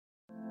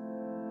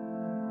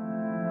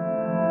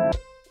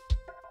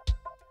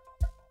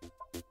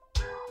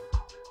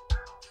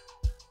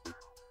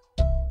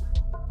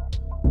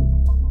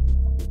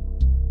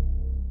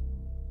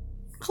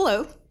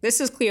Hello,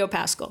 this is Cleo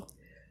Paskal.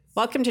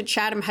 Welcome to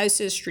Chatham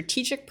House's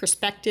Strategic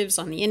Perspectives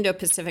on the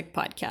Indo-Pacific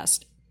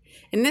podcast.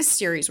 In this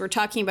series, we're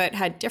talking about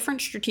how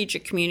different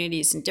strategic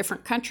communities in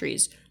different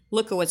countries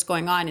look at what's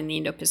going on in the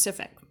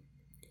Indo-Pacific.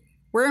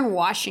 We're in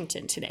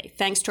Washington today,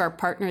 thanks to our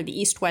partner, the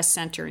East-West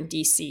Center in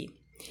D.C.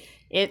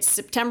 It's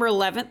September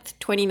 11th,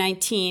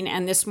 2019,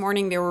 and this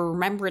morning there were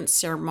remembrance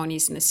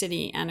ceremonies in the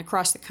city and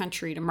across the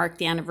country to mark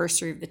the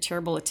anniversary of the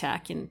terrible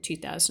attack in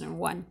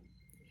 2001.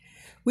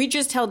 We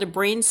just held a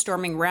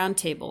brainstorming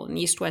roundtable in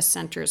the East-West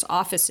Center's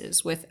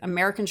offices with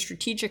American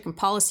strategic and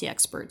policy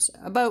experts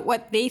about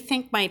what they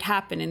think might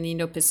happen in the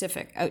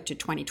Indo-Pacific out to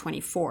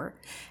 2024.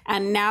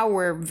 And now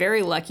we're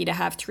very lucky to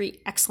have three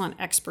excellent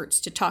experts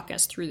to talk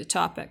us through the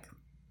topic.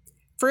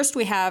 First,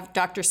 we have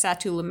Dr.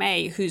 Satu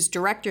Limaye, who's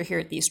director here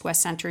at the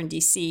East-West Center in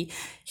D.C.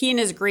 He and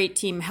his great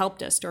team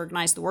helped us to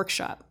organize the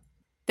workshop.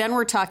 Then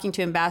we're talking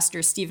to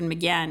Ambassador Steven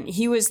McGann.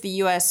 He was the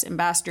U.S.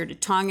 ambassador to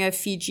Tonga,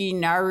 Fiji,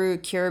 Nauru,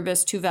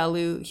 Kiribati,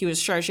 Tuvalu. He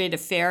was charge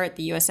d'affaires at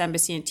the U.S.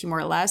 Embassy in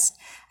Timor-Leste,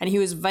 and he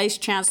was vice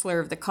chancellor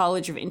of the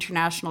College of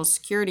International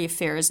Security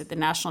Affairs at the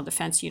National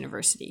Defense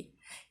University.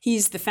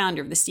 He's the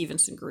founder of the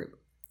Stevenson Group.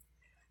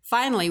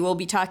 Finally, we'll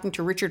be talking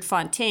to Richard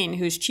Fontaine,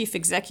 who's chief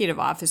executive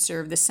officer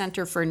of the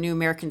Center for New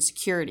American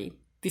Security.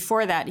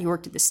 Before that, he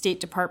worked at the State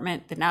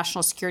Department, the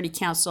National Security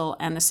Council,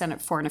 and the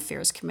Senate Foreign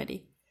Affairs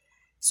Committee.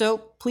 So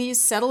please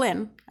settle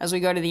in as we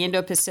go to the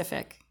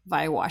Indo-Pacific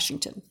via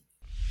Washington.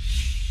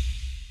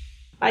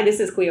 Hi,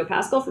 this is Cleo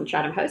Paskal from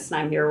Chatham House, and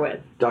I'm here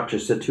with Dr.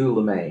 Satu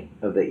Limaye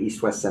of the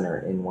East-West Center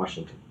in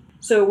Washington.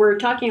 So we're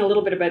talking a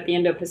little bit about the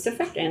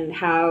Indo-Pacific and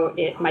how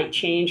it might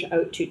change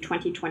out to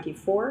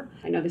 2024.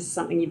 I know this is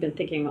something you've been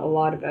thinking a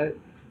lot about.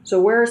 So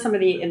where are some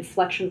of the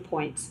inflection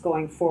points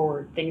going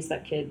forward, things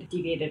that could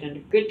deviate it in a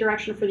good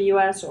direction for the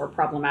U.S. or a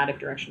problematic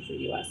direction for the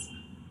U.S.?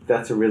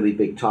 That's a really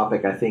big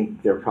topic. I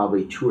think there are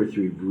probably two or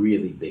three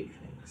really big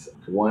things.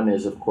 One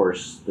is, of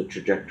course, the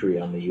trajectory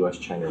on the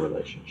U.S.-China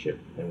relationship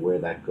and where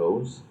that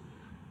goes.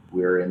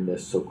 We're in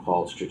this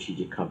so-called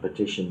strategic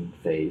competition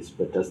phase,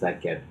 but does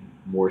that get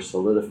more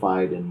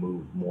solidified and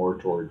move more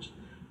towards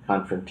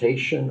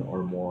confrontation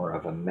or more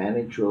of a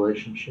managed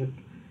relationship?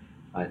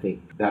 I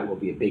think that will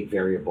be a big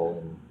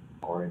variable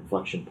or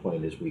inflection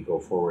point as we go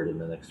forward in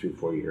the next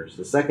 3-4 years.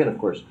 The second, of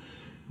course,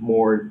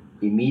 more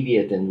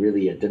immediate and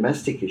really a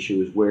domestic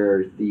issue is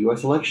where the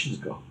U.S. elections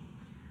go.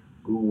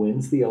 Who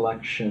wins the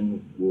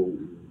election?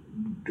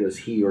 Does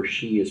he or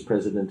she, as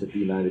President of the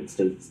United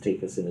States,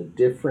 take us in a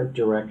different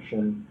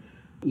direction?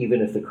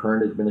 Even if the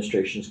current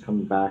administrations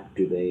come back,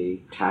 do they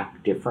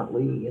tack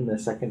differently in the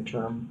second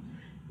term?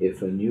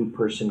 If a new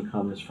person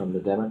comes from the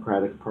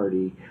Democratic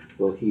Party,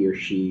 will he or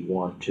she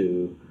want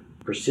to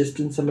persist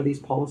in some of these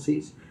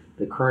policies?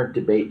 The current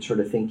debate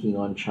sort of thinking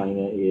on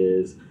China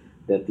is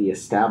that the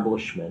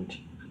establishment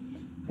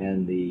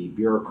and the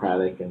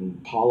bureaucratic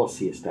and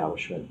policy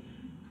establishment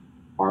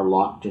are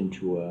locked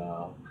into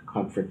a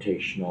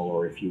confrontational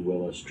or, if you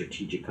will, a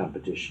strategic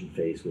competition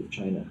phase with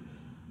China.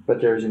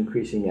 But there's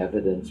increasing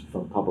evidence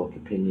from public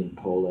opinion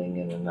polling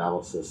and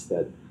analysis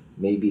that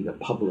maybe the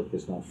public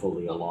is not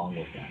fully along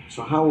with that.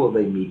 So how will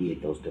they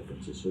mediate those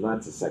differences? So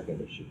that's the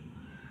second issue.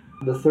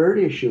 The third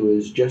issue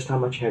is just how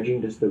much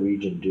hedging does the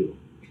region do?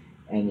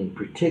 And in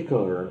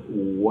particular,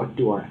 what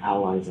do our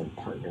allies and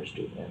partners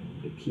do?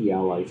 And the key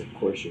allies, of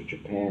course, are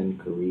Japan,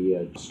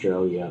 Korea,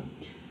 Australia,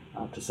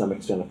 to some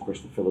extent, of course,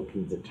 the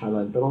Philippines and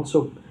Thailand, but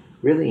also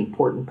really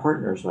important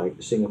partners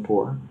like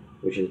Singapore,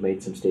 which has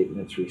made some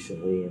statements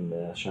recently in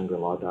the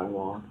Shangri-La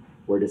dialogue.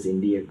 Where does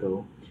India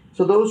go?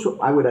 So those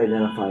I would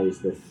identify as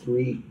the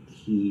three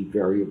key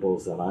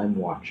variables that I'm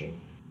watching.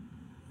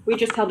 We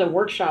just held a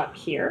workshop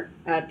here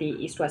at the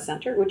East-West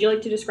Center. Would you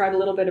like to describe a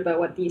little bit about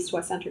what the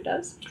East-West Center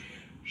does?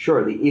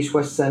 Sure. The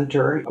East-West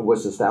Center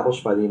was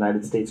established by the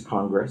United States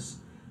Congress.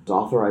 It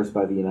was authorized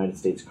by the United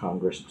States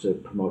Congress to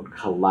promote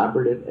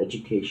collaborative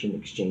education,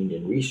 exchange,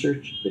 and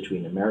research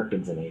between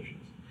Americans and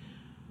Asians.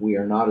 We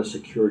are not a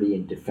security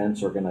and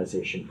defense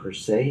organization per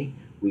se.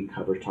 We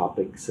cover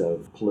topics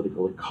of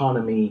political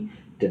economy,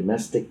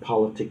 domestic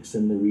politics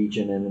in the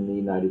region and in the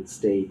United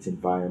States,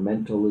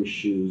 environmental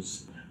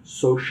issues,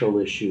 social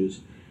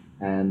issues.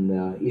 And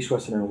the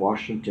East-West Center in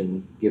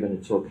Washington, given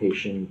its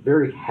location,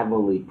 very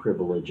heavily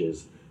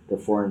privileges the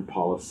foreign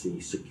policy,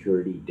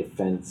 security,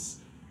 defense,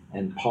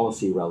 and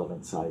policy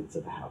relevant sides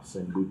of the house.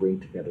 And we bring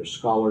together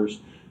scholars,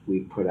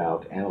 we put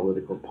out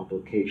analytical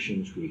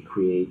publications, we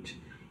create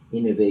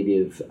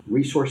innovative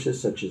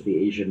resources such as the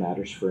Asia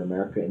Matters for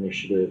America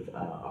initiative,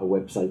 a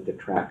website that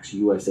tracks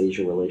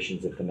U.S.-Asia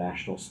relations at the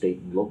national, state,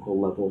 and local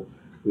level.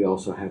 We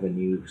also have a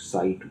new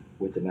site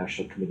with the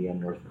National Committee on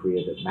North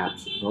Korea that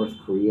maps North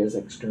Korea's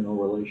external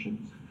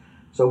relations.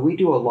 So we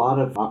do a lot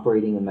of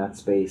operating in that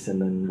space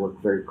and then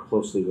work very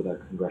closely with our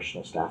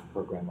Congressional Staff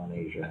Program on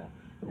Asia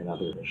and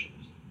other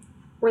initiatives.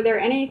 Were there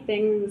any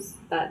things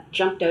that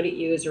jumped out at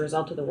you as a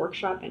result of the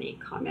workshop? Any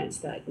comments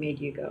that made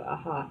you go,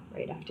 aha,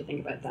 right, I have to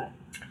think about that?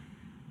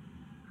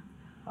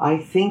 I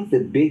think the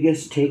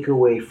biggest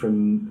takeaway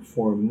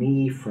for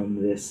me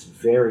from this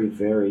very,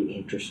 very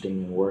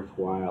interesting and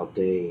worthwhile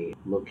day,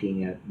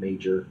 looking at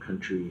major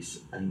countries,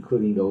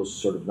 including those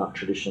sort of not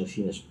traditionally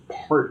seen as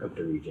part of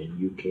the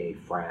region,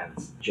 UK,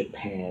 France,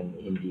 Japan,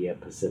 India,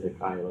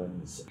 Pacific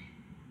Islands,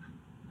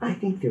 I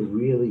think the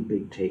really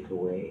big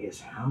takeaway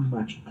is how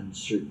much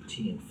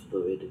uncertainty and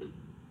fluidity.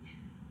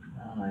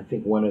 I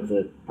think one of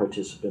the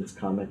participants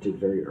commented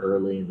very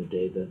early in the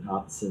day that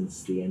not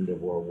since the end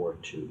of World War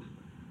II.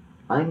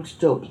 I'm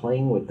still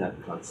playing with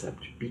that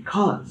concept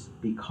because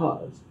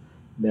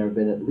there have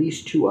been at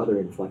least two other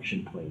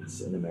inflection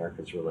points in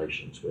America's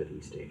relations with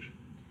East Asia.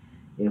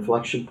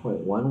 Inflection point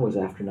one was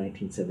after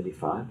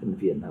 1975 in the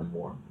Vietnam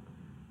War,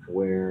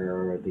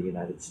 where the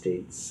United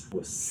States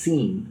was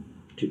seen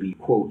to be,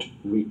 quote,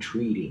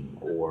 retreating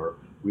or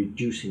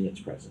reducing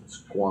its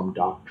presence, Guam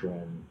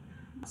Doctrine,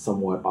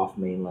 somewhat off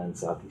mainland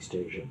Southeast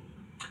Asia.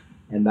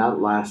 And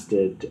that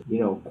lasted,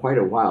 quite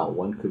a while.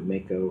 One could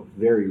make a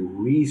very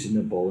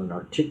reasonable and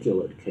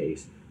articulate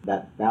case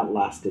that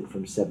lasted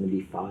from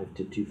 75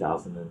 to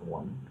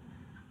 2001.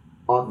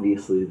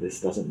 Obviously, this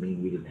doesn't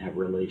mean we didn't have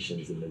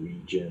relations in the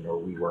region or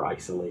we were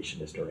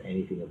isolationist or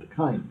anything of the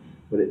kind.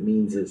 What it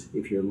means is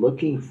if you're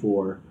looking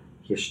for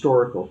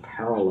historical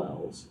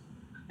parallels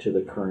to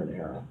the current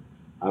era,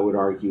 I would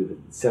argue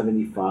that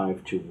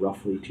 75 to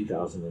roughly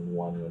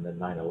 2001 when the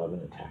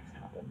 9/11 attacks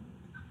happened,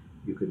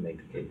 you could make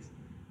the case.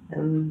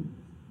 And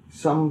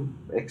some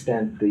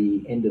extent,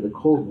 the end of the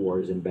Cold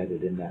War is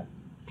embedded in that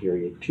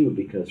period too,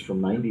 because from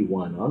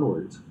 91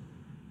 onwards,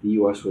 the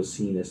U.S. was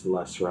seen as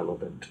less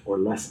relevant or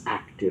less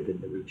active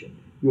in the region.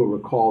 You'll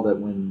recall that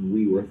when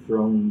we were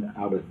thrown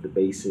out of the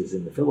bases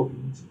in the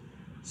Philippines,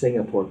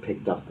 Singapore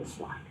picked up the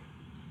slack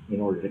in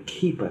order to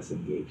keep us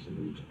engaged in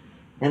the region.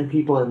 And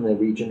people in the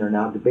region are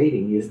now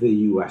debating, is the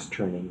U.S.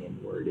 turning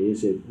inward?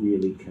 Is it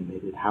really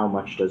committed? How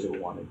much does it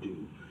want to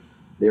do?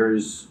 There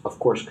is, of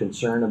course,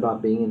 concern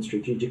about being in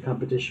strategic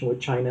competition with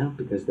China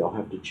because they'll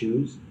have to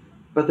choose.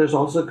 But there's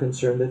also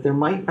concern that there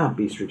might not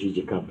be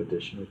strategic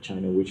competition with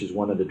China, which is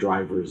one of the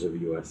drivers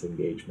of U.S.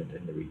 engagement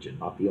in the region.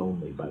 Not the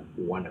only, but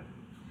one of them.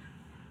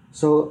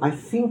 So I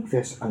think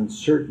this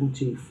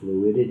uncertainty,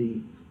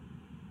 fluidity,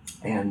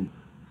 and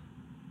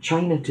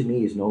China to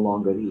me is no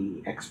longer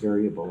the X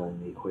variable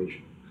in the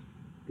equation.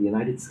 The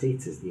United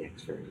States is the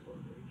X variable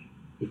in the region.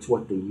 It's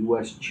what the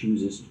U.S.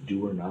 chooses to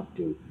do or not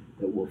do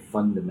that will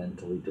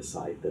fundamentally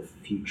decide the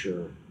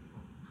future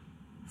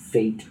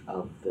fate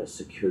of the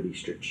security,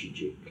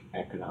 strategic,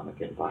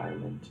 economic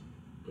environment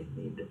in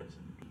the Indo-Pacific.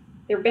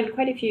 There have been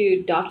quite a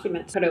few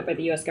documents put out by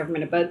the U.S.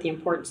 government about the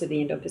importance of the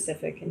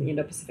Indo-Pacific and the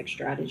Indo-Pacific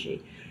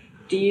strategy.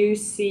 Do you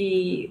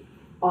see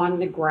on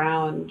the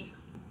ground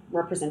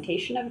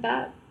representation of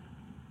that?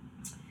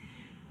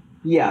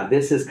 Yeah,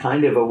 this is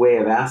kind of a way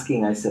of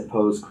asking, I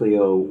suppose,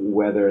 Cleo,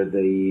 whether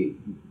the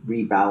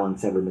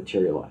rebalance ever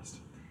materialized.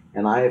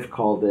 And I have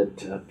called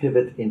it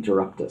pivot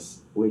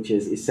interruptus, which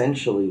is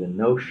essentially the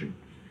notion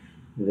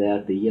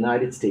that the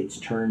United States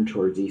turned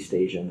towards East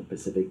Asia and the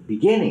Pacific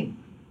beginning,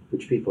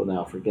 which people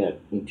now forget,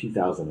 in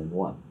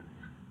 2001.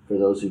 For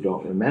those who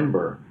don't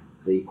remember,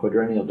 the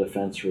Quadrennial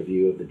Defense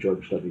Review of the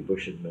George W.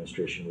 Bush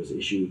administration was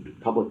issued, the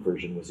public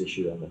version was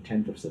issued on the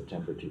 10th of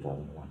September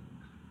 2001.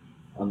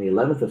 On the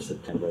 11th of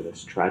September,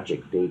 this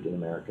tragic date in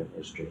American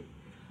history,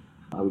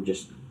 I would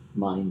just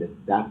mind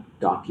that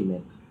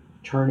document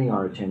turning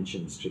our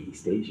attentions to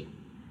East Asia.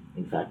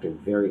 In fact, a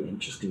very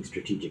interesting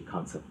strategic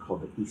concept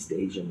called the East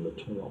Asian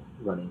littoral,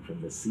 running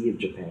from the Sea of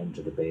Japan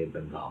to the Bay of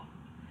Bengal,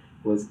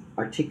 was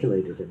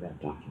articulated in that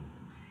document.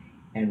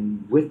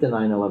 And with the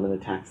 9/11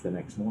 attacks the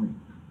next morning,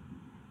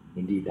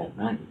 indeed that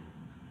night,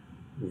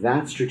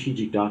 that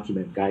strategic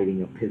document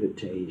guiding a pivot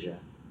to Asia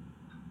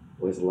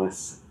was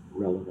less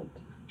relevant.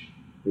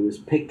 It was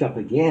picked up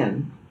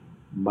again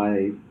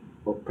by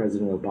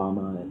President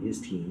Obama and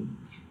his team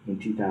in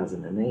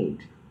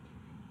 2008.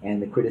 And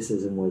the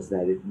criticism was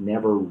that it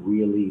never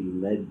really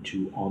led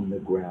to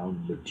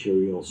on-the-ground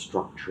material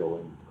structural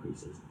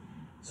increases.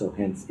 So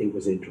hence it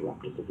was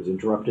interrupted. It was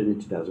interrupted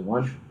in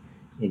 2001,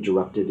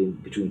 interrupted in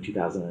between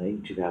 2008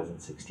 and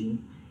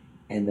 2016.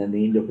 And then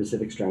the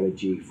Indo-Pacific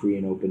strategy, free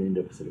and open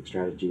Indo-Pacific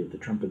strategy of the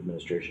Trump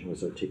administration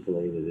was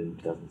articulated in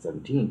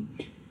 2017.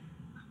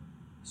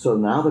 So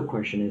now the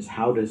question is,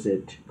 how does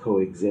it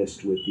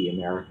coexist with the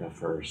America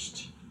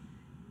First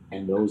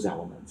and those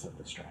elements of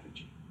the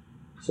strategy?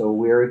 So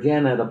we're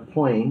again at a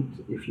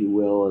point, if you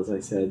will, as I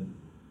said,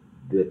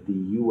 that the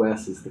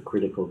U.S. is the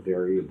critical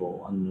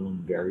variable,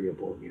 unknown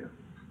variable here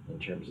in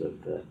terms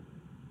of the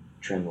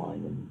trend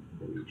line in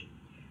the region.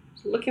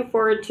 So looking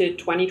forward to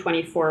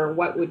 2024,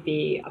 what would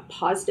be a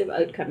positive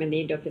outcome in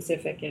the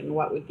Indo-Pacific and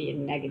what would be a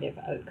negative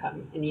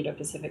outcome in the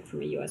Indo-Pacific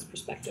from a U.S.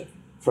 perspective?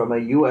 From a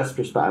U.S.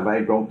 perspective,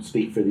 I don't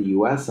speak for the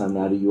U.S. I'm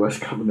not a U.S.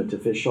 government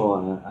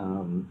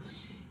official.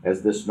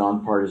 As this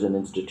nonpartisan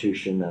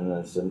institution and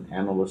as an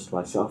analyst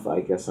myself, I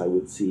guess I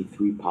would see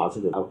three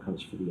positive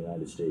outcomes for the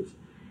United States.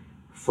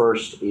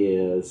 First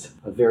is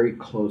a very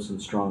close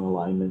and strong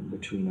alignment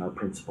between our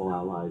principal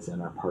allies and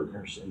our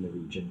partners in the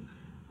region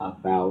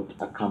about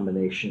a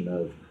combination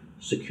of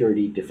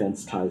security,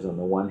 defense ties on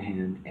the one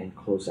hand, and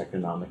close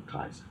economic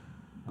ties,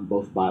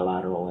 both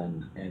bilateral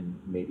and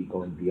maybe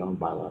going beyond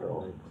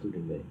bilateral,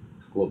 including the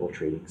global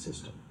trading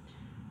system.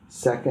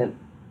 Second,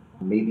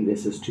 maybe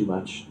this is too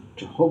much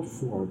to hope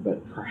for,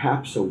 but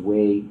perhaps a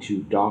way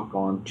to dock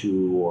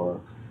onto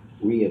or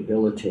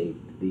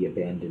rehabilitate the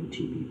abandoned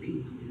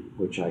TPP,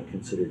 which I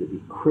consider to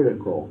be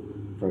critical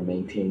for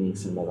maintaining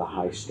some of the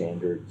high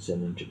standards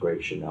and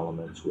integration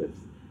elements with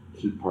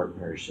key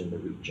partners in the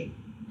region.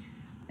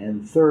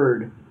 And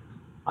third,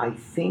 I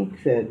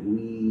think that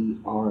we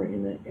are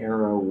in an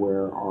era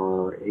where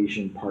our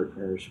Asian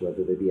partners,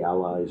 whether they be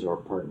allies or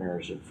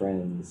partners or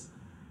friends,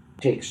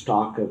 take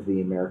stock of the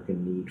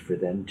American need for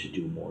them to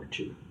do more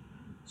too.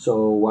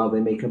 So while they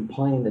may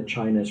complain that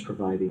China is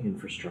providing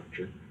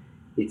infrastructure,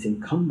 it's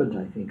incumbent,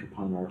 I think,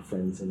 upon our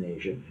friends in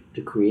Asia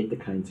to create the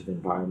kinds of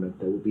environment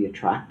that will be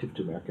attractive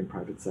to American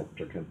private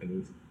sector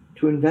companies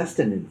to invest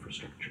in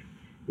infrastructure.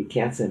 It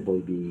can't simply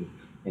be,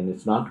 and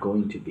it's not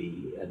going to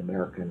be, an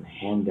American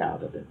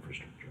handout of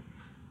infrastructure,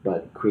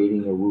 but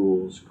creating the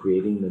rules,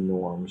 creating the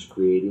norms,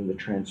 creating the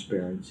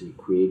transparency,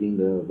 creating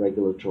the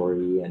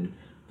regulatory and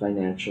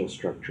financial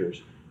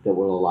structures that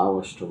will allow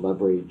us to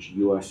leverage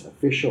U.S.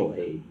 official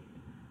aid,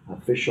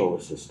 official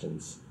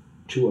assistance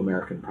to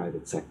American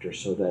private sector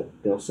so that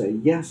they'll say,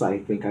 yes, I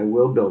think I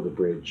will build a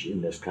bridge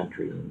in this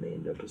country in the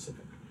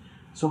Indo-Pacific.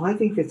 So I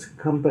think it's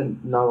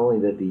incumbent not only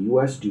that the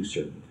U.S. do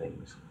certain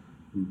things,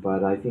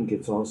 but I think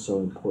it's also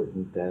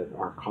important that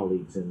our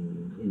colleagues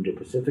in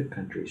Indo-Pacific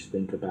countries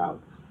think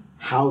about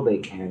how they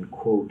can,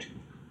 quote,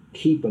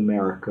 keep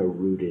America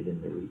rooted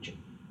in the region,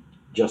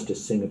 just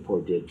as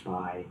Singapore did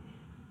by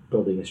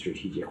building a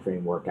strategic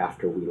framework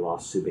after we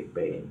lost Subic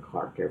Bay and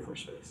Clark Air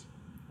Force Base.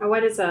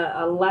 What does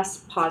a less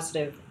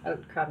positive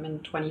outcome in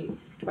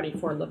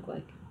 2024 look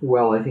like?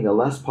 Well, I think a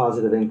less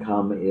positive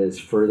outcome is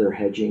further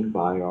hedging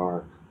by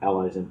our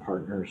allies and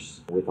partners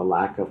with a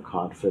lack of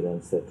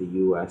confidence that the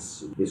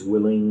U.S. is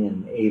willing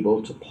and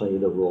able to play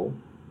the role.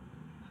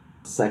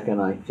 Second,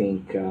 I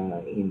think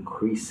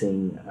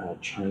increasing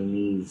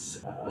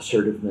Chinese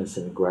assertiveness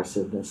and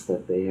aggressiveness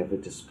that they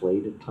have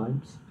displayed at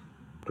times,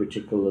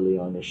 particularly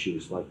on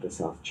issues like the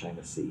South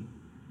China Sea.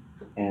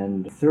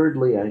 And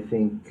thirdly, I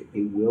think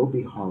it will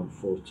be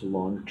harmful to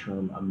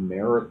long-term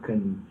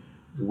American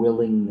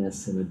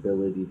willingness and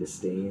ability to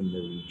stay in the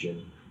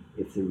region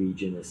if the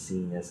region is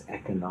seen as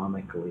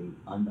economically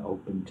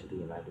unopen to the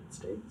United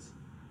States,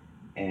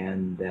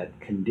 and that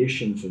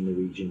conditions in the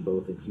region,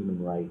 both in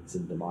human rights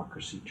and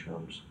democracy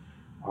terms,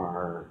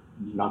 are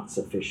not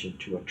sufficient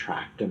to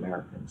attract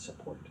American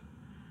support.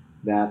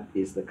 That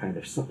is the kind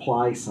of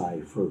supply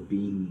side for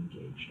being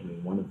engaged. I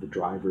mean, one of the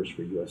drivers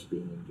for U.S.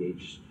 being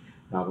engaged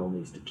not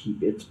only is to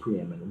keep its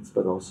preeminence,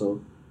 but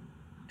also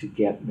to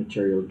get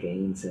material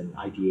gains and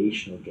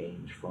ideational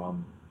gains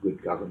from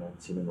good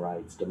governance, human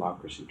rights,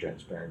 democracy,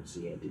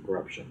 transparency,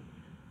 anti-corruption,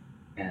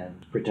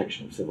 and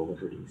protection of civil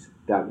liberties.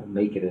 That will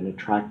make it an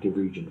attractive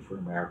region for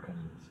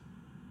Americans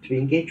to be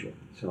engaged with.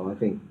 So I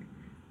think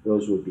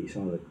those would be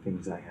some of the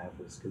things I have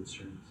as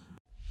concerns.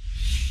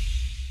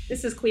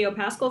 This is Cleo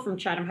Paskal from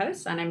Chatham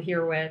House, and I'm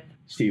here with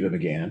Steven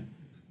McGann.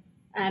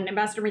 And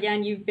Ambassador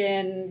McGann, you've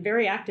been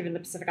very active in the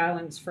Pacific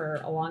Islands for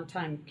a long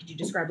time. Could you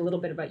describe a little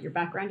bit about your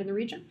background in the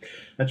region?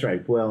 That's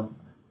right. Well,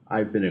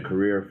 I've been a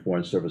career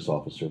Foreign Service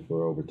officer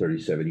for over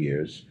 37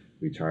 years,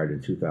 retired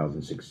in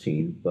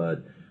 2016,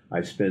 but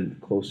I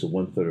spent close to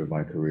one-third of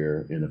my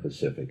career in the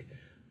Pacific.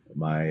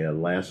 My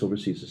last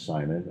overseas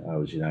assignment, I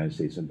was United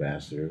States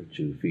Ambassador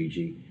to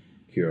Fiji,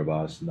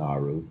 Kiribati,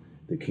 Nauru,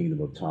 the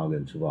Kingdom of Tonga,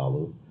 and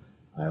Tuvalu.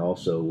 I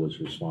also was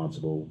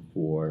responsible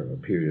for a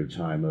period of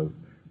time of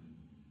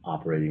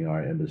operating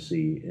our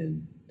embassy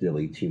in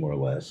Dili,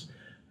 Timor-Leste,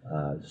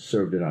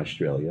 served in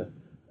Australia,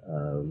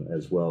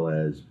 as well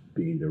as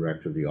being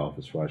director of the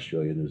Office for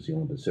Australia, New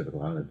Zealand, Pacific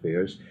Island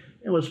Affairs,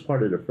 and was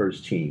part of the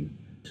first team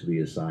to be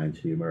assigned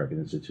to the American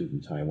Institute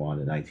in Taiwan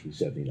in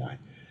 1979.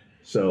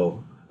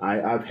 So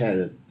I've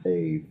had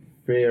a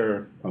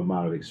fair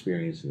amount of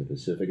experience in the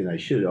Pacific, and I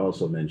should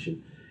also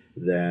mention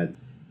that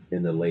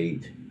in the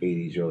late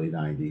 80s, early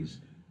 90s,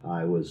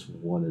 I was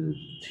one of the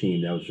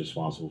team that was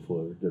responsible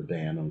for the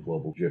ban on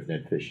global drift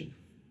net fishing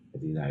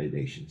at the United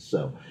Nations.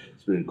 So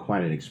it's been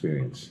quite an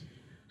experience.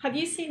 Have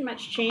you seen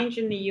much change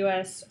in the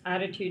U.S.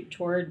 attitude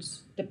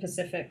towards the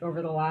Pacific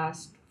over the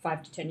last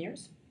 5 to 10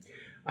 years?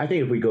 I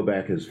think if we go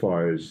back as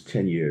far as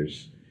 10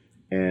 years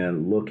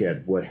and look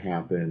at what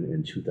happened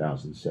in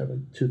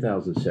 2007.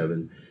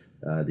 2007,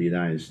 the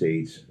United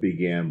States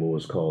began what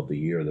was called the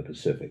Year of the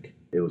Pacific.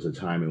 It was a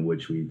time in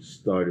which we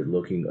started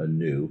looking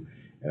anew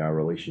at our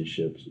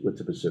relationships with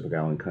the Pacific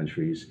Island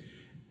countries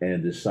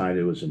and decided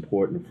it was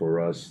important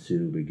for us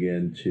to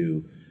begin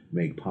to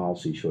make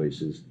policy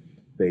choices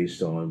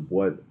based on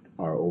what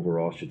our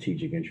overall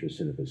strategic interests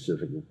in the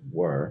Pacific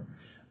were,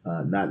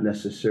 not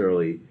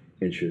necessarily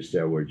interests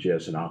that were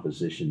just in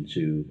opposition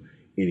to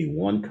any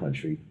one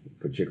country,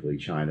 particularly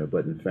China,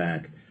 but in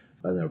fact,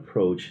 an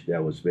approach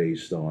that was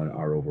based on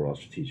our overall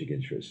strategic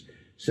interests.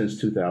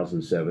 Since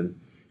 2007,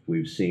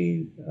 We've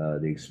seen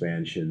the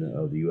expansion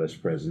of the U.S.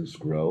 presence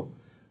grow.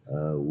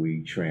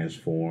 We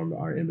transformed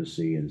our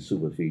embassy in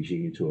Suva,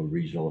 Fiji into a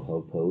regional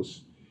hub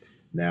post.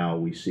 Now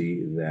we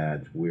see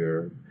that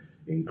we're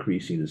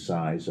increasing the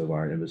size of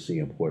our embassy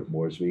in Port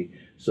Moresby.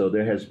 So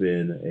there has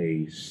been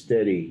a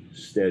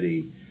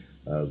steady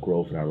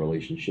growth in our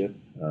relationship.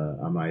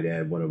 I might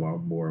add one of our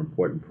more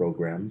important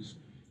programs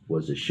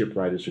was the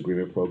Shipwriters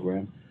Agreement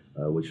Program,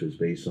 which was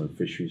based on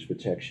fisheries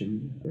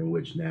protection, in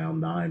which now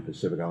 9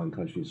 Pacific Island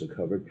countries are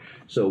covered.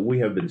 So we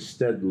have been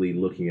steadily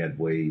looking at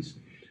ways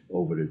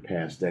over the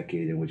past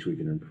decade in which we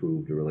can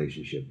improve the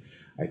relationship.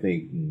 I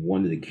think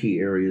one of the key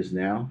areas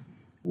now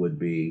would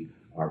be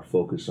our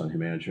focus on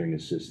humanitarian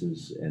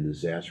assistance and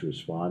disaster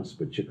response,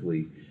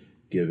 particularly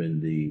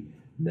given the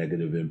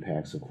negative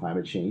impacts of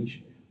climate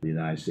change. The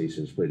United States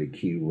has played a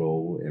key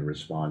role in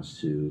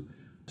response to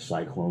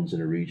cyclones in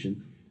the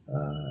region,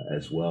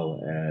 as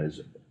well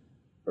as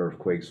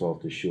earthquakes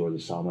off the shore of the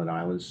Solomon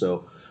Islands.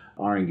 So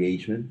our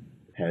engagement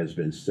has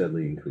been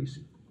steadily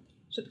increasing.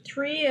 So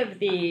 3 of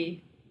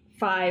the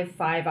 5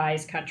 Five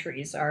Eyes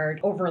countries are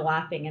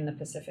overlapping in the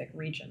Pacific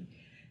region.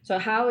 So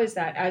how is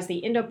that, as the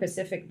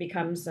Indo-Pacific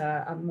becomes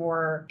a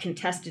more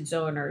contested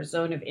zone or a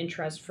zone of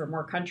interest for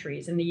more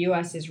countries, and the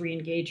U.S. is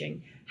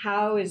re-engaging,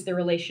 how is the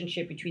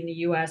relationship between the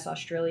U.S.,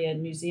 Australia,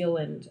 and New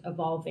Zealand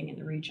evolving in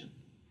the region?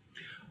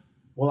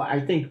 Well, I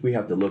think we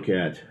have to look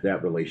at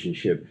that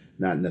relationship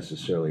not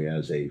necessarily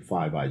as a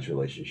Five Eyes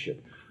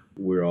relationship.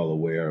 We're all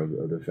aware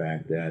of the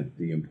fact that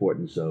the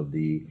importance of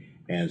the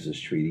ANZUS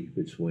Treaty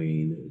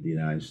between the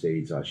United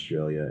States,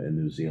 Australia, and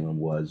New Zealand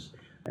was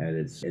at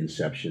its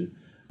inception.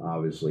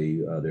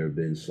 Obviously, there have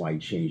been slight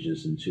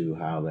changes into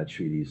how that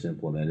treaty is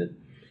implemented,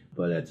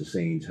 but at the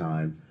same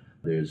time,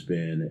 there's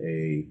been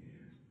a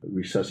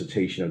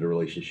resuscitation of the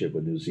relationship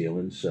with New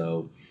Zealand.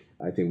 So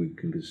I think we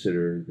can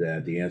consider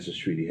that the ANZUS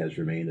Treaty has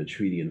remained a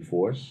treaty in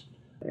force.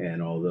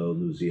 And although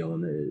New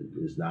Zealand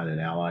is not an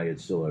ally,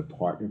 it's still a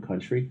partner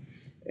country.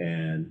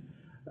 And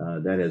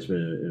that has been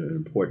an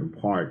important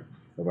part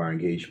of our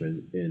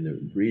engagement in the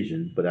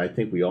region. But I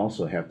think we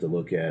also have to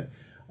look at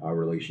our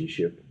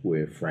relationship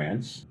with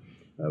France.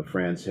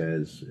 France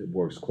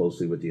works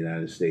closely with the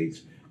United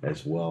States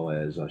as well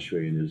as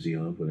Australia and New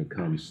Zealand when it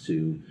comes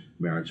to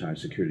maritime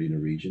security in the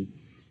region.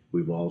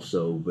 We've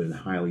also been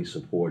highly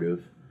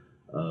supportive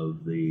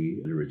of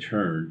the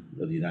return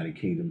of the United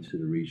Kingdom to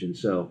the region.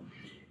 So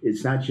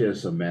it's not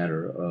just a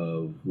matter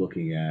of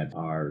looking at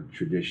our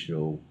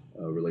traditional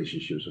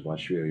relationships with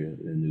Australia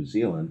and New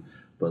Zealand,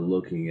 but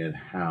looking at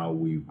how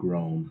we've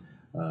grown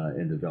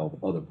and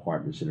developed other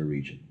partners in the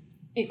region.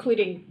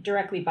 Including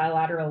directly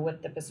bilateral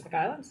with the Pacific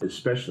Islands?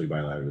 Especially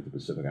bilateral with the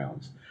Pacific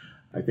Islands.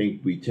 I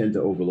think we tend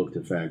to overlook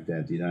the fact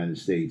that the United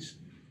States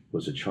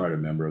was a charter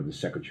member of the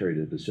Secretariat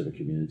of the Pacific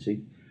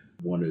Community,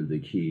 one of the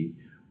key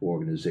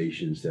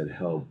organizations that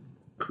helped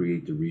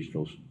create the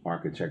regional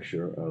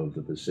architecture of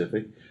the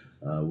Pacific.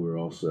 We're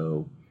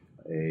also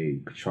a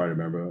charter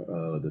member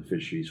of the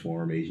Fisheries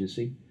Forum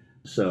Agency.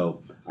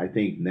 So I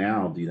think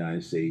now the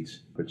United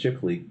States,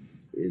 particularly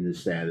in the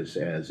status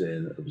as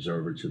an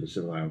observer to the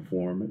Pacific Island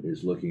Forum,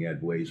 is looking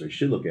at ways, or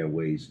should look at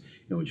ways,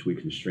 in which we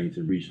can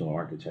strengthen regional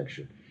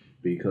architecture.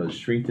 Because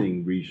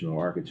strengthening regional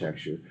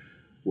architecture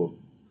will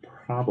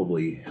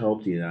probably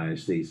help the United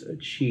States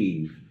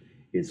achieve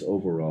its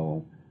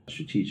overall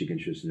strategic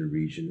interest in the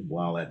region,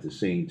 while at the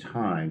same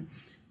time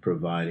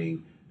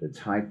providing the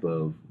type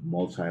of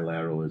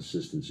multilateral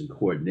assistance and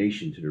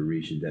coordination to the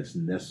region that's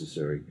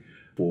necessary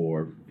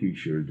for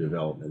future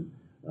development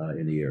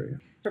in the area.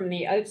 From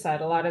the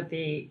outside, a lot of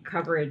the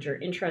coverage or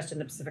interest in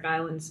the Pacific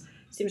Islands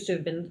seems to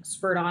have been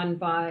spurred on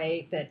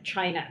by the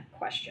China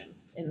question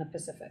in the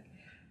Pacific.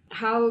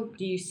 How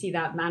do you see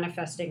that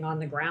manifesting on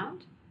the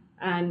ground,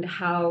 and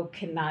how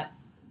can that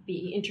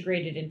be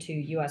integrated into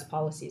U.S.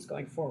 policies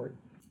going forward?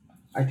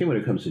 I think when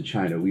it comes to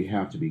China, we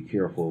have to be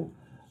careful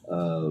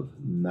of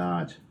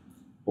not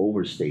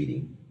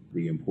overstating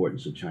the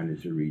importance of China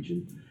to the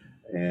region,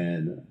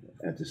 and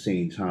at the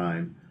same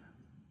time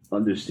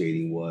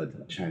understating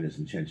what China's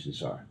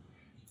intentions are.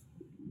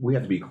 We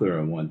have to be clear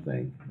on one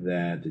thing,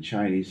 that the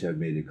Chinese have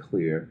made it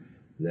clear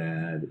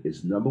that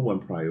its number one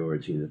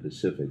priority in the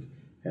Pacific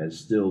has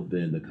still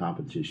been the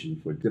competition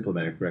for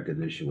diplomatic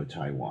recognition with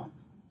Taiwan.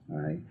 All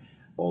right?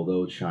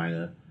 Although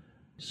China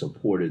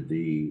supported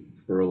the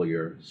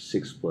earlier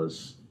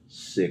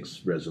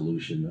 6+6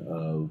 resolution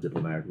of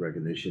diplomatic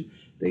recognition,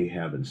 they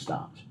haven't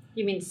stopped.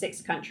 You mean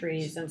 6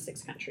 countries and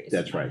 6 countries?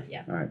 That's right.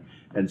 Yeah. All right.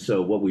 And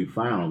so what we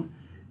found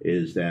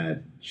is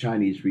that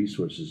Chinese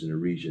resources in the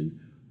region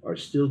are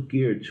still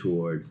geared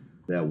toward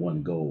that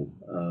one goal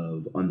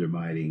of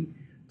undermining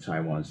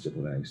Taiwan's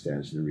diplomatic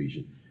status in the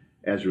region.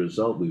 As a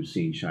result, we've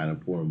seen China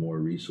pour more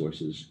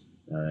resources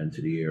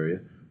into the area.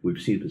 We've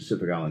seen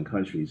Pacific Island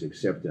countries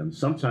accept them,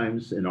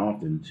 sometimes and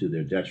often to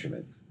their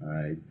detriment. All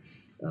right?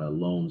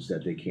 Loans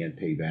that they can't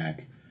pay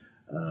back,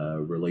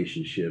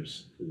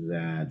 relationships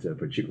that,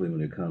 particularly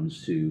when it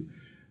comes to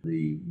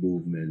the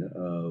movement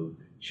of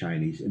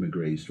Chinese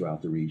immigrants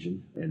throughout the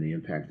region and the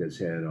impact that's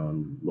had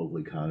on local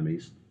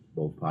economies.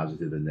 both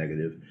positive and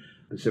negative.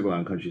 Pacific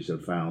Island countries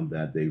have found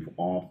that they've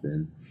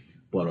often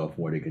butt off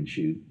more they can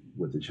chew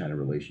with the China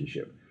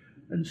relationship.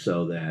 And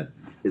so that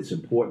it's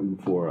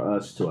important for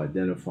us to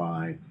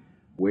identify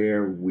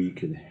where we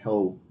can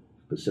help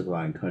Pacific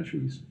Island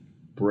countries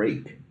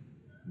break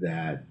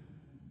that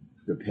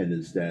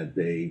dependence that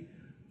they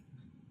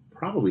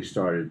probably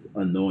started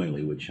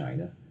unknowingly with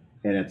China,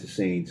 and at the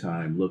same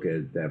time look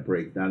at that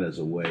break not as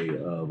a way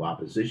of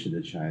opposition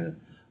to China,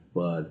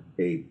 but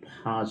a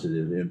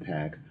positive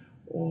impact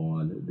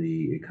on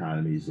the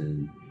economies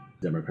and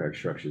democratic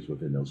structures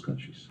within those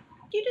countries.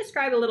 Can you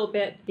describe a little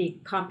bit the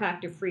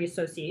Compact of Free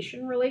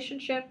Association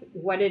relationship,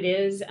 what it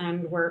is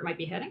and where it might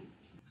be heading?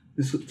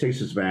 This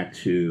takes us back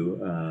to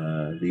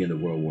the end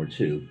of World War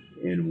II,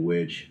 in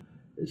which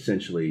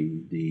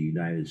essentially the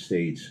United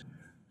States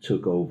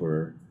took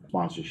over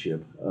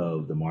sponsorship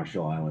of the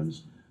Marshall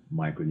Islands,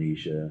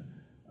 Micronesia,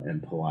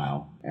 and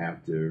Palau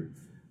after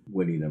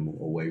winning them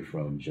away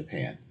from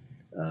Japan.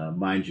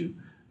 Mind you,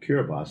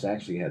 Kiribati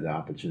actually had the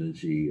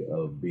opportunity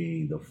of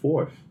being the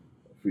fourth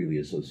freely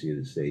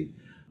associated state,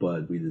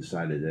 but we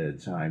decided at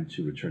the time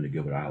to return the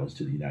Gilbert Islands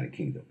to the United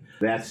Kingdom.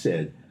 That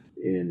said,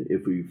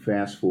 if we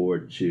fast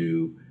forward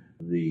to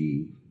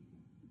the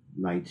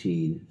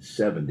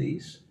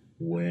 1970s,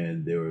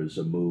 when there was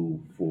a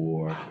move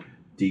for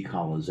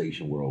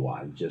decolonization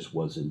worldwide, it just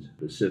wasn't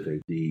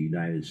Pacific, the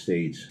United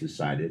States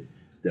decided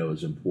that it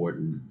was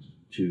important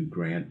to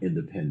grant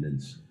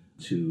independence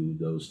to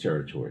those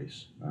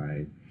territories. All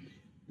right,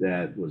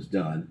 that was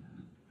done.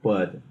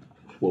 But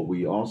what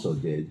we also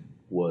did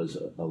was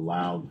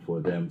allowed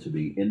for them to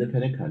be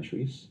independent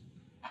countries,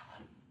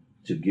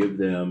 to give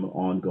them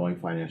ongoing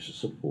financial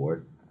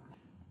support,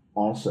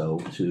 also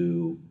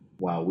to,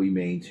 while we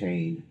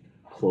maintained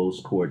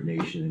close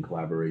coordination and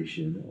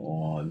collaboration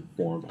on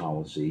foreign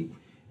policy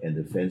and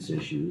defense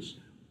issues,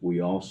 we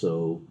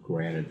also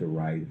granted the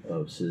right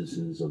of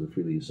citizens of the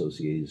freely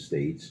associated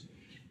states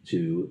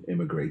to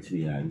immigrate to the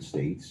United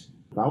States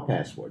without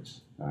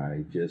passports, all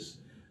right, just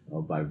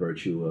by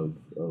virtue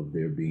of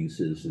their being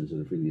citizens of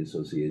the freely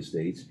associated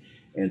states,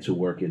 and to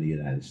work in the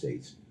United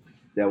States.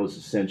 That was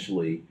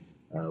essentially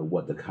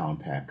what the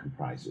compact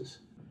comprises.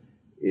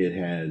 It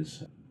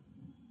has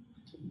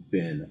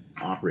been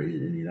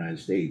operated in the United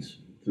States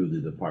through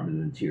the Department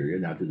of Interior,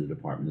 not through the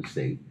Department of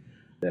State.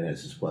 That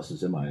has its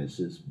pluses and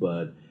minuses,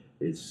 but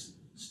it's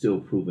still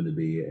proven to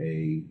be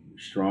a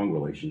strong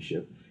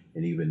relationship.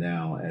 And even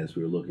now, as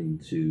we're looking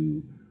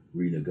to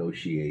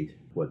renegotiate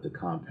what the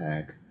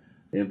compact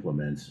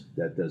implements,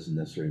 that doesn't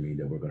necessarily mean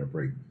that we're going to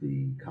break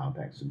the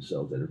compacts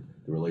themselves, that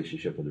the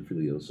relationship with the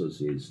freely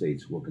associated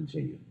states will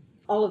continue.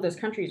 All of those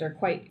countries are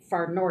quite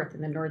far north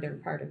in the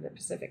northern part of the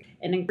Pacific,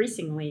 an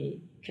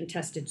increasingly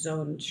contested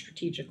zone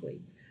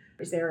strategically.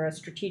 Is there a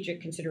strategic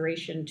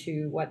consideration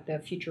to what the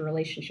future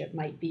relationship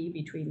might be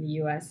between the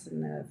U.S.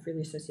 and the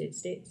freely associated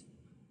states?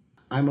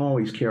 I'm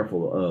always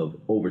careful of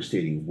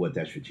overstating what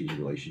that strategic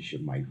relationship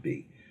might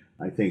be.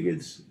 I think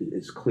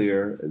it's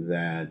clear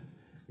that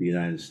the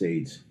United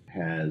States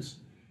has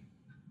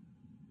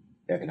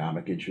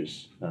economic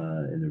interests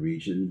in the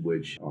region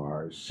which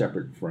are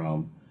separate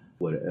from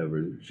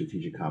whatever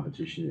strategic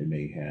competition it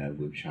may have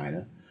with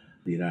China.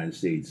 The United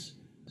States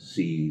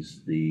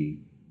sees the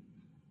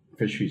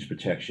fisheries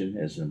protection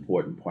as an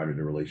important part of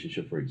the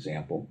relationship, for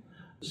example.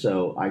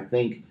 So I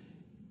think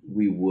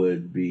we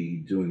would be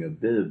doing a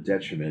bit of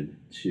detriment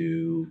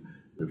to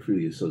the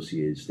freely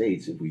associated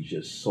states if we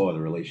just saw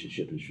the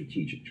relationship in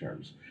strategic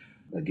terms.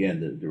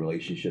 Again, the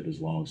relationship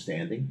is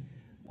long-standing.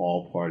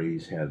 All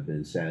parties have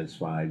been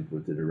satisfied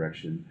with the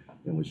direction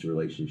in which the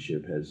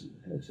relationship has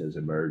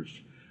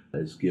emerged.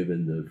 Has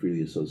given the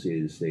freely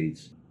associated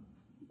states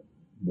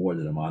more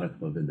than a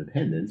modicum of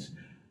independence.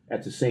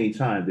 At the same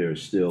time, there are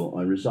still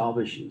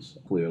unresolved issues.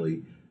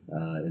 Clearly,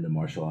 in the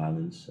Marshall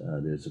Islands,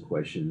 there's a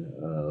question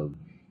of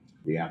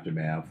the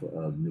aftermath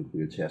of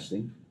nuclear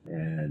testing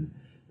and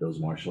those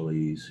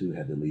Marshallese who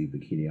had to leave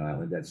Bikini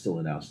Island. That's still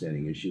an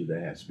outstanding issue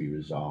that has to be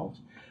resolved.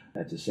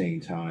 At the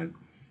same time,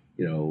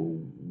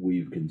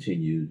 we've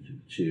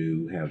continued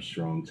to have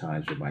strong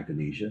ties with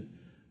Micronesia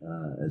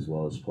as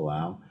well as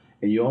Palau.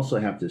 And you also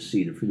have to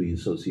see the freely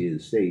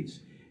associated states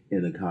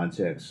in the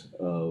context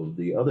of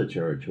the other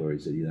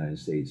territories that the United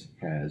States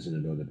has in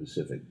the Northern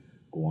Pacific,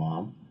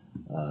 Guam,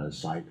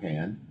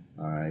 Saipan,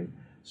 all right?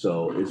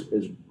 So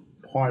it's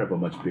part of a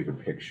much bigger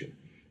picture.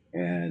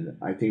 And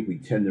I think we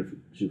tend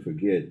to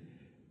forget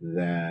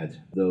that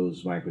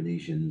those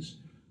Micronesians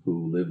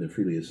who lived in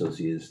freely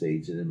associated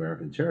states and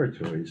American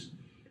territories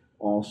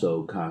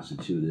also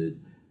constituted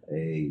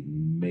a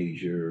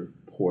major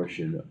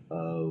portion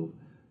of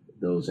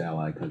those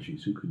allied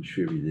countries who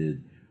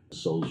contributed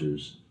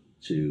soldiers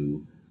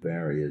to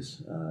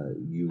various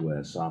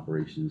U.S.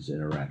 operations in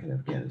Iraq and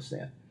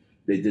Afghanistan.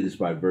 They did this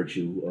by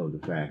virtue of the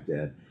fact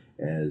that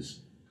as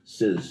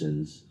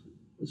citizens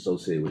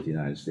associated with the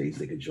United States,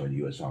 they could join the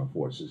U.S. Armed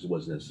Forces. It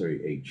wasn't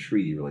necessarily a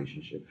treaty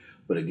relationship,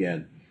 but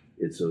again,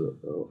 it's a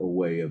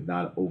way of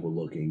not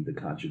overlooking the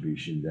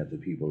contribution that the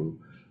people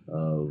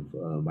of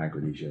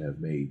Micronesia have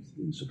made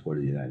in support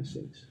of the United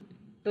States.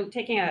 So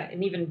taking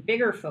an even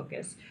bigger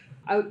focus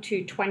out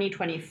to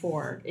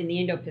 2024 in the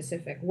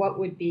Indo-Pacific, what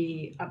would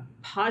be a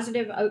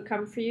positive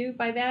outcome for you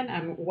by then,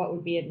 and what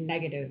would be a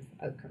negative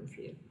outcome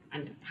for you?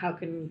 And how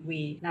can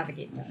we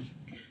navigate that?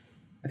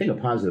 I think a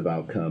positive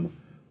outcome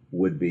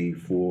would be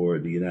for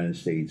the United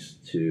States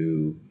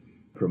to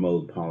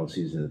promote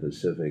policies in the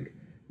Pacific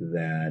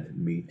that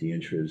meet the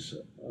interests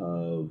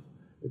of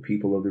the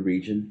people of the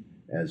region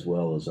as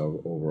well as our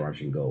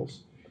overarching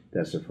goals.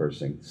 That's the first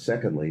thing.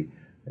 Secondly,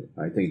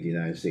 I think the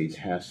United States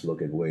has to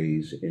look at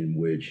ways in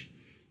which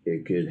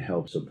it could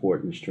help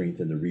support and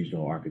strengthen the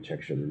regional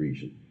architecture of the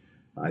region.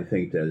 I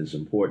think that it's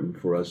important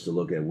for us to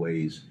look at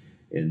ways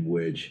in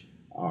which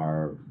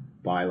our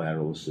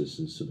bilateral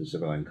assistance to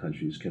Pacific Island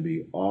countries can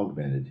be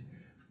augmented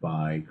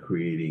by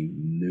creating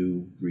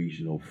new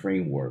regional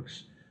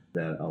frameworks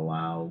that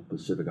allow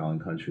Pacific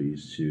Island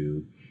countries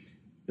to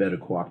better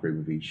cooperate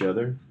with each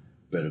other,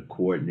 better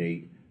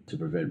coordinate to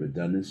prevent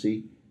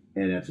redundancy,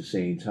 and at the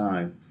same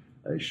time,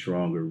 a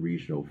stronger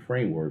regional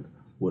framework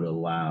would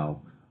allow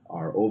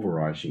our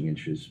overarching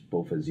interests,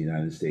 both as the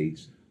United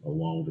States,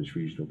 along with its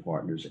regional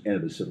partners and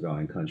the Pacific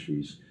Island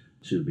countries,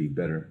 to be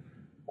better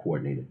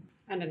coordinated.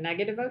 And a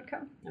negative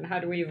outcome? And how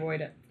do we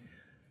avoid it?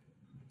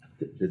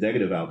 The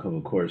negative outcome,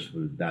 of course,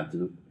 would not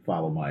to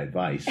follow my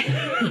advice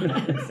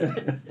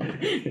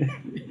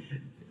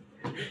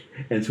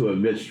and to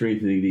omit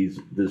strengthening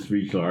this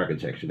regional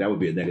architecture. That would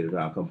be a negative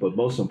outcome. But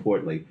most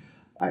importantly,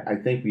 I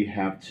think we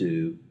have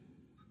to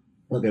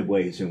look at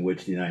ways in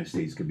which the United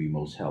States can be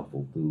most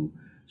helpful through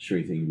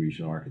strengthening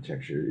regional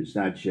architecture. It's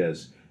not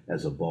just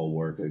as a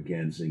bulwark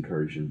against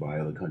incursion by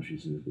other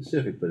countries in the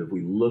Pacific, but if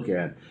we look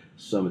at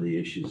some of the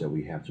issues that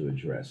we have to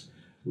address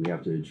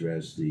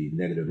the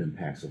negative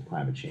impacts of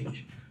climate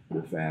change,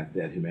 the fact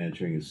that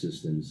humanitarian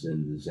assistance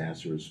and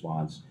disaster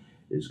response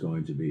is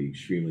going to be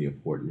extremely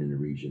important in the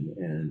region,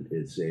 and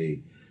it's a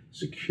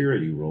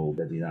security role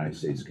that the United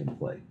States can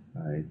play.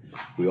 Right?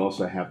 We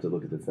also have to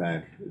look at the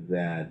fact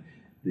that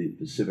the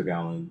Pacific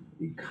Island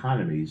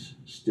economies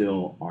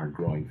still aren't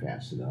growing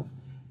fast enough,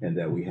 and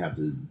that we have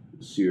to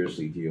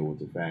seriously deal with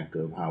the fact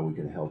of how we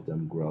can help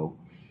them grow.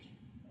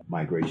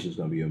 Migration is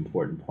going to be an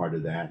important part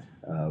of that.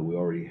 We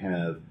already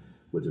have,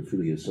 with the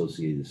freely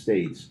associated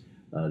states,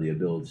 the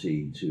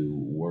ability to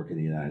work in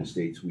the United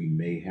States. We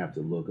may have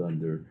to look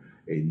under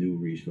a new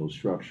regional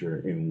structure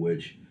in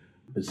which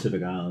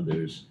Pacific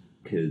Islanders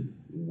could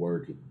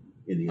work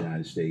in the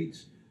United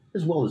States,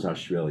 as well as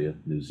Australia,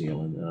 New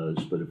Zealand.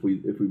 But if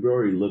we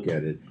already look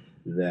at it,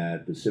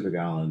 that Pacific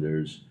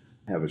Islanders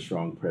have a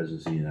strong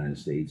presence in the United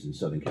States in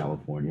Southern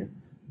California,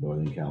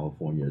 Northern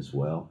California as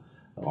well,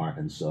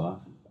 Arkansas,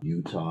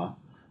 Utah,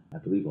 I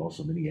believe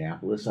also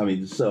Minneapolis.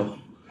 So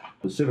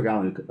Pacific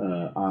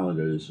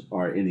Islanders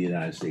are in the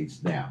United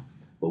States now,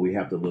 but we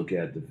have to look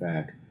at the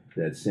fact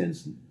that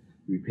since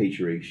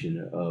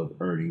repatriation of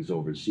earnings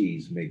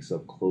overseas makes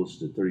up close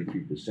to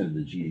 33% of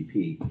the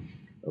GDP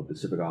of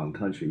Pacific Island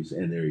countries,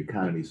 and their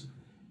economies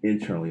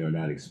internally are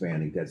not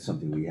expanding, that's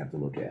something we have to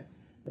look at.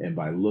 And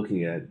by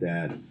looking at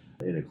that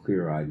in a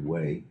clear-eyed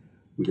way,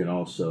 we can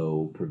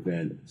also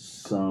prevent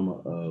some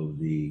of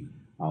the,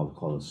 I'll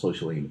call it,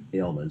 social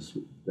ailments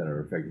that are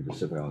affecting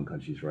Pacific Island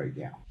countries right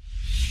now.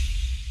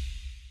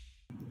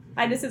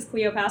 Hi, this is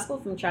Cleo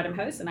Paskal from Chatham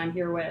House, and I'm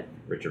here with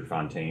Richard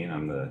Fontaine.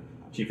 I'm the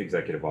Chief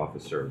Executive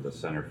Officer of the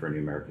Center for New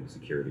American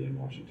Security in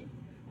Washington.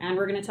 And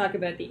we're going to talk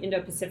about the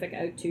Indo-Pacific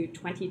out to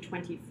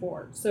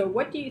 2024. So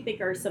what do you think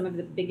are some of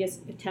the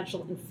biggest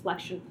potential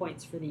inflection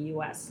points for the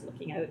U.S.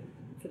 looking out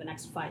for the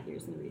next 5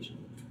 years in the region?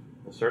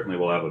 Well, certainly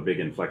we'll have a big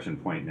inflection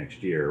point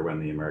next year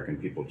when the American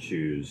people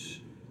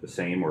choose the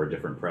same or a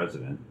different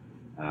president.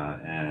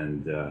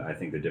 I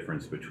think the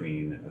difference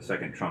between a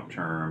second Trump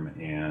term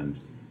and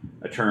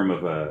a term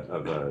of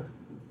a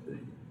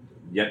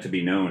yet to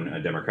be known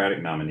a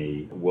Democratic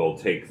nominee will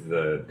take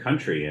the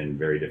country in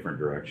very different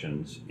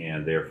directions,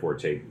 and therefore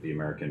take the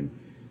American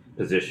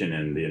position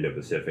in the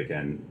Indo-Pacific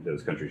and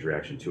those countries'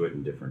 reaction to it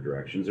in different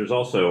directions. There's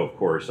also, of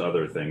course,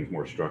 other things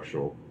more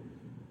structural.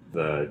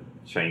 The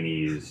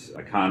Chinese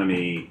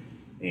economy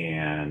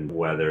and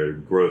whether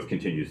growth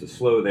continues to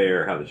slow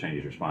there, how the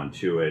Chinese respond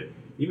to it,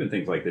 even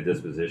things like the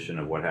disposition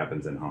of what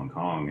happens in Hong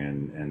Kong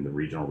and the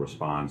regional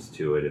response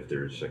to it if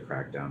there's a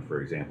crackdown,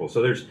 for example.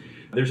 So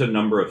there's a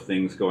number of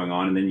things going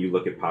on, and then you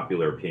look at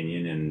popular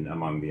opinion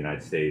among the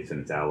United States and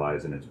its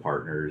allies and its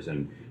partners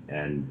and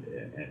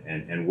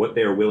what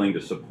they're willing to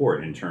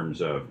support in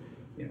terms of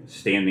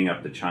standing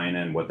up to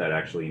China and what that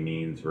actually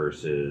means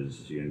versus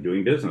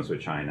doing business with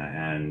China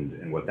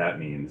and what that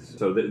means.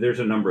 So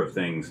there's a number of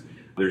things.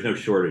 There's no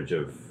shortage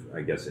of,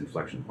 I guess,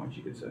 inflection points,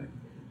 you could say.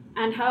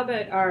 And how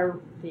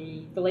about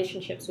the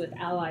relationships with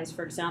allies,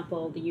 for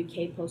example, the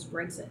UK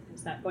post-Brexit?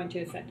 Is that going to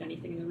affect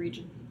anything in the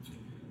region?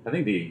 I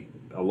think the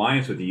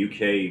alliance with the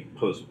UK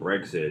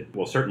post-Brexit,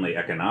 well, certainly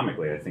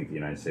economically, I think the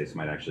United States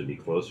might actually be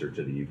closer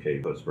to the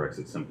UK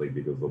post-Brexit simply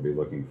because they'll be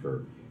looking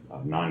for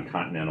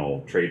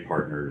non-continental trade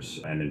partners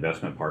and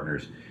investment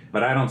partners.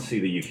 But I don't see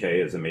the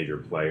UK as a major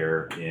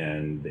player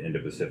in the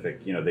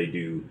Indo-Pacific. They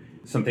do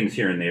some things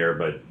here and there,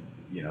 but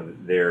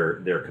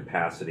their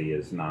capacity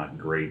is not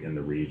great in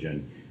the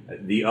region.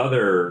 The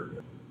other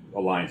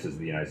alliances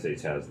the United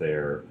States has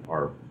there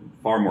are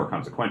far more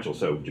consequential.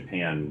 So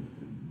Japan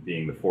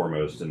being the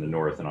foremost in the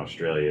north and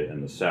Australia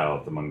in the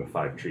south among the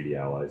 5 treaty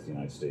allies the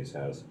United States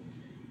has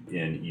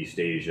in East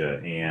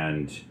Asia.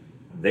 And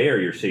there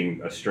you're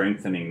seeing a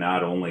strengthening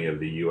not only of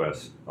the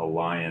U.S.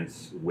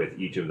 alliance with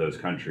each of those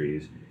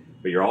countries,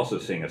 but you're also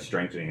seeing a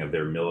strengthening of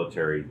their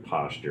military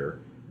posture.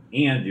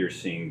 And you're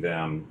seeing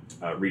them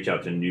reach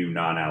out to new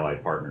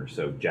non-allied partners.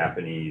 So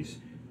Japanese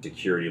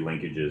security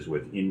linkages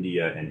with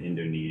India and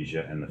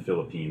Indonesia and the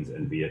Philippines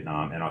and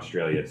Vietnam and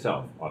Australia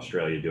itself.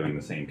 Australia doing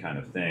the same kind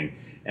of thing.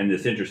 And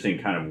this interesting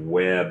kind of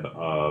web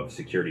of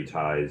security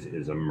ties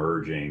is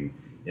emerging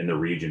in the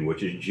region,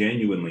 which is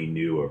genuinely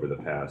new over the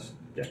past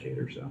decade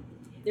or so.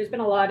 There's been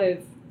a lot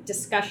of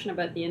discussion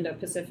about the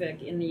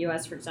Indo-Pacific in the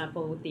U.S., for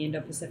example, with the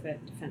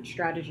Indo-Pacific Defense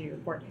Strategy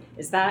Report.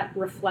 Is that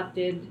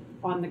reflected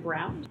on the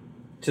ground?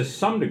 To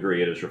some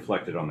degree, it is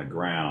reflected on the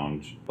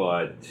ground,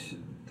 but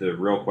the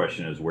real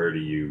question is, where do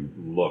you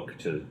look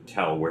to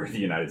tell where the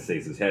United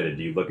States is headed?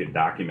 Do you look at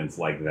documents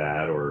like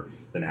that, or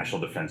the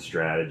National Defense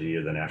Strategy,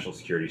 or the National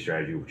Security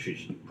Strategy,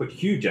 which put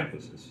huge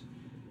emphasis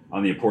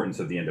on the importance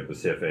of the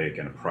Indo-Pacific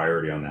and a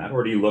priority on that?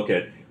 Or do you look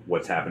at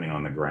what's happening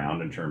on the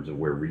ground in terms of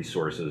where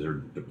resources are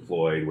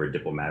deployed, where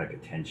diplomatic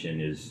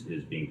attention is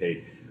being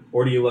paid?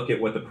 Or do you look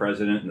at what the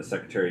President and the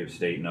Secretary of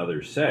State and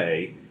others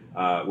say,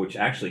 which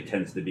actually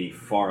tends to be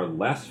far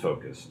less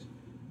focused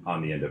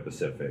on the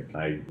Indo-Pacific?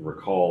 I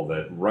recall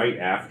that right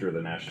after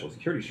the National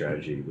Security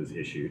Strategy was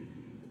issued,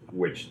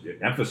 which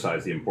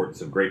emphasized the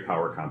importance of great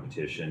power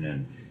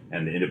competition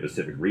and the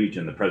Indo-Pacific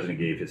region, the President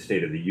gave his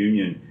State of the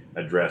Union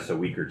address a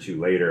week or two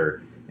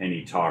later, and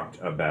he talked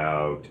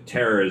about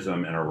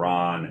terrorism and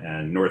Iran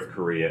and North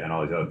Korea and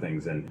all these other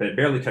things, and it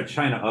barely touched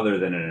China other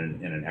than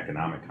in an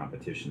economic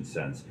competition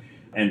sense.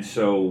 And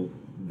so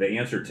the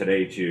answer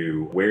today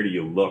to where do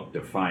you look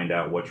to find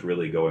out what's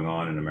really going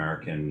on in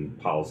American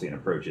policy and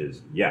approach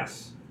is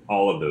yes,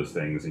 all of those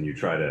things, and you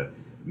try to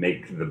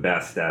make the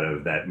best out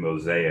of that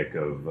mosaic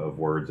of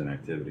words and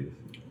activities.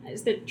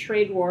 Is the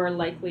trade war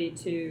likely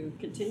to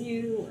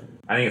continue?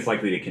 I think it's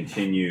likely to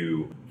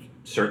continue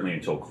certainly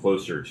until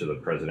closer to the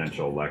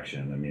presidential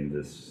election. I mean,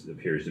 this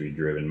appears to be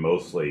driven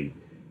mostly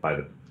by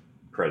the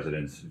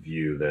president's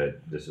view that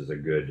this is a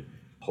good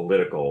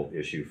political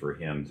issue for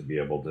him to be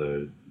able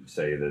to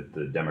say that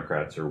the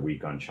Democrats are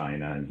weak on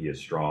China and he is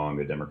strong.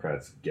 The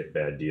Democrats get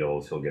bad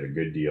deals, he'll get a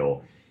good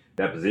deal.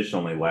 That position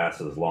only lasts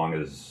as long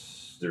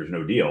as there's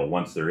no deal.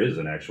 Once there is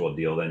an actual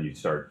deal, then you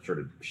start sort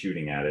of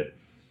shooting at it.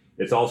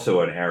 It's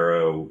also an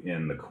arrow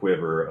in the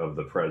quiver of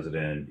the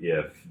president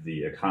if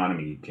the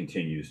economy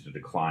continues to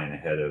decline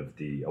ahead of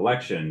the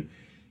election.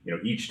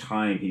 Each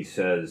time he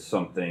says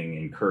something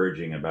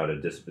encouraging about a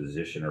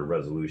disposition or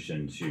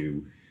resolution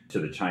to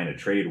the China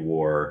trade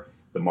war,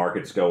 the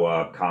markets go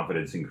up,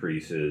 confidence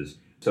increases.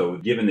 So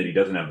given that he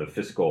doesn't have the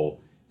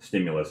fiscal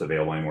stimulus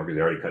available anymore because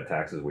they already cut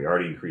taxes, we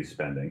already increased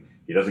spending,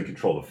 he doesn't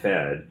control the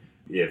Fed.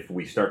 If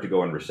we start to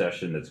go in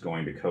recession that's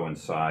going to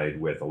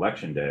coincide with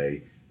election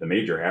day, the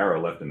major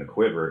arrow left in the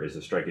quiver is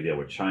to strike a deal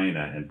with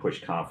China and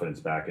push confidence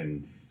back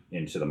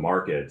into the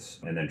markets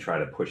and then try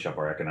to push up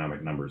our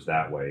economic numbers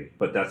that way.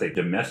 But that's a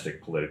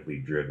domestic politically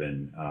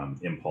driven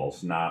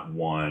impulse, not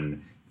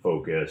one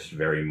focused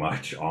very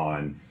much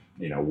on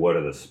what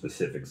are the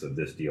specifics of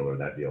this deal or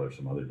that deal or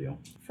some other deal.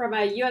 From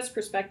a U.S.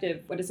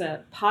 perspective, what does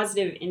a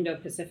positive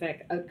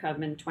Indo-Pacific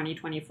outcome in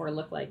 2024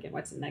 look like, and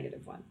what's a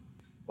negative one?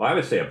 Well, I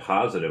would say a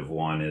positive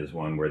one is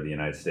one where the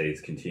United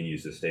States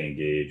continues to stay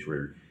engaged,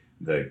 where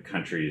the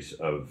countries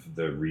of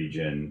the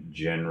region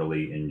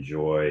generally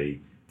enjoy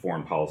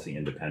foreign policy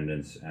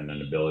independence and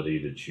an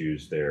ability to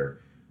choose their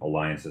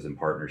alliances and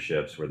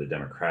partnerships, where the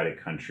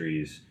democratic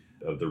countries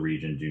of the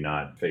region do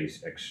not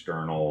face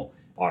external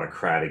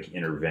autocratic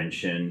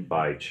intervention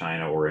by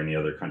China or any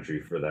other country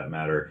for that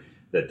matter,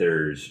 that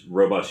there's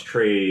robust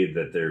trade,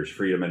 that there's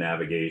freedom of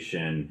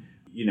navigation,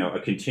 a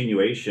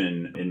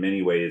continuation in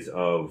many ways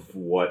of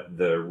what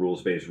the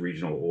rules-based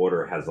regional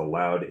order has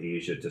allowed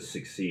Asia to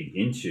succeed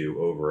into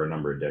over a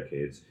number of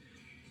decades.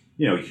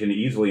 You can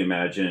easily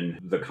imagine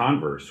the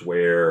converse,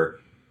 where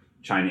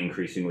China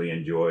increasingly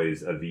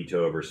enjoys a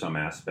veto over some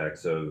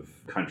aspects of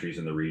countries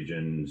in the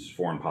region's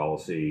foreign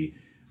policy,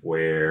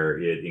 where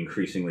it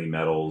increasingly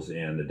meddles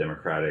in the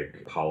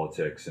democratic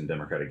politics and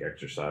democratic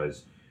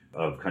exercise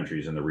of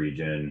countries in the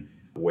region,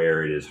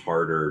 where it is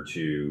harder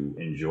to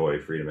enjoy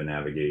freedom of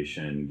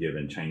navigation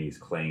given Chinese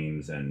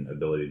claims and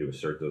ability to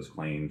assert those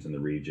claims in the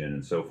region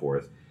and so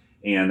forth.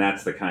 And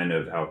that's the kind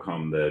of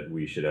outcome that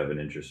we should have an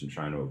interest in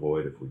trying to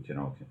avoid if we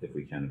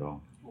can at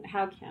all.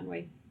 How can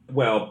we?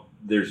 Well,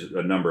 there's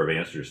a number of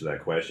answers to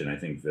that question. I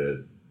think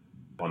that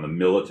on the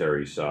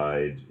military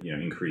side,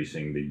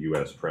 increasing the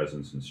U.S.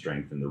 presence and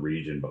strength in the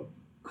region, but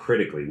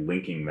critically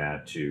linking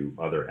that to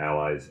other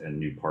allies and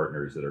new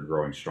partners that are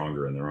growing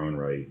stronger in their own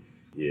right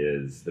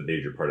is the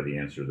major part of the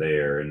answer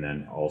there. And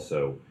then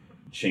also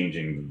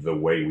changing the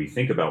way we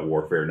think about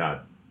warfare,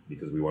 not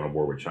because we want a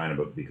war with China,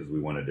 but because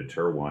we want to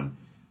deter one,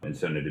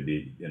 incentive to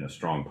be in a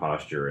strong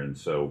posture. And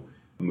so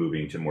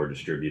moving to more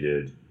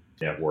distributed,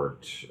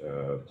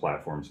 networked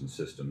platforms and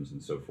systems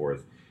and so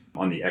forth.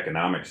 On the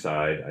economic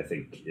side, I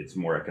think it's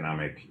more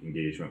economic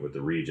engagement with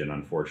the region.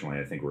 Unfortunately,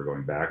 I think we're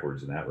going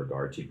backwards in that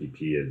regard.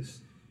 TPP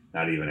is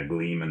not even a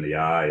gleam in the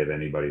eye of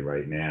anybody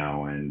right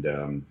now.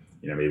 And,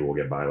 maybe we'll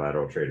get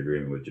bilateral trade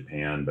agreement with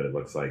Japan, but it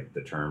looks like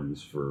the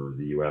terms for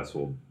the U.S.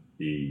 will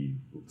be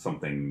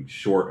something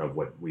short of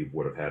what we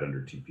would have had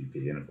under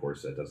TPP. And of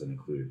course, that doesn't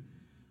include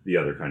the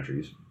other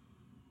countries.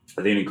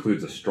 I think it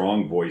includes a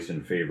strong voice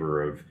in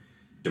favor of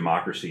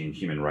democracy and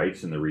human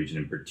rights in the region,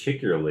 and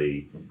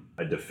particularly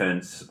a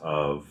defense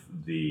of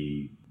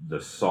the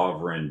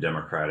sovereign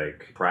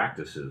democratic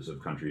practices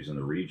of countries in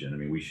the region. I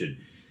mean, we should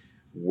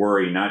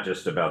worry not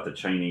just about the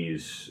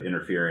Chinese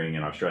interfering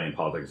in Australian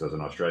politics as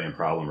an Australian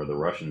problem, or the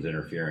Russians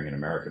interfering in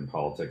American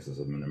politics as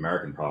an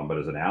American problem, but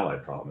as an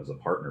allied problem, as a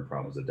partner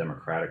problem, as a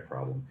democratic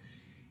problem.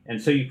 And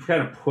so you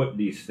kind of put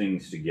these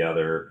things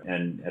together,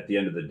 and at the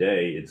end of the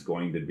day, it's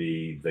going to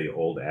be the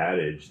old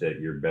adage that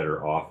you're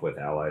better off with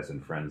allies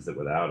and friends than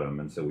without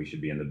them. And so we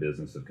should be in the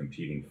business of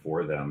competing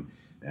for them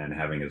and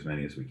having as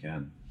many as we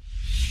can.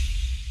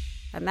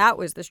 And that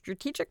was the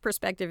strategic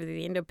perspective of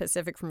the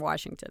Indo-Pacific from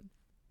Washington.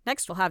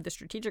 Next, we'll have the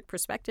strategic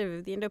perspective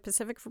of the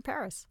Indo-Pacific from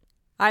Paris.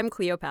 I'm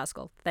Cleo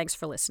Paskal. Thanks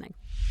for listening.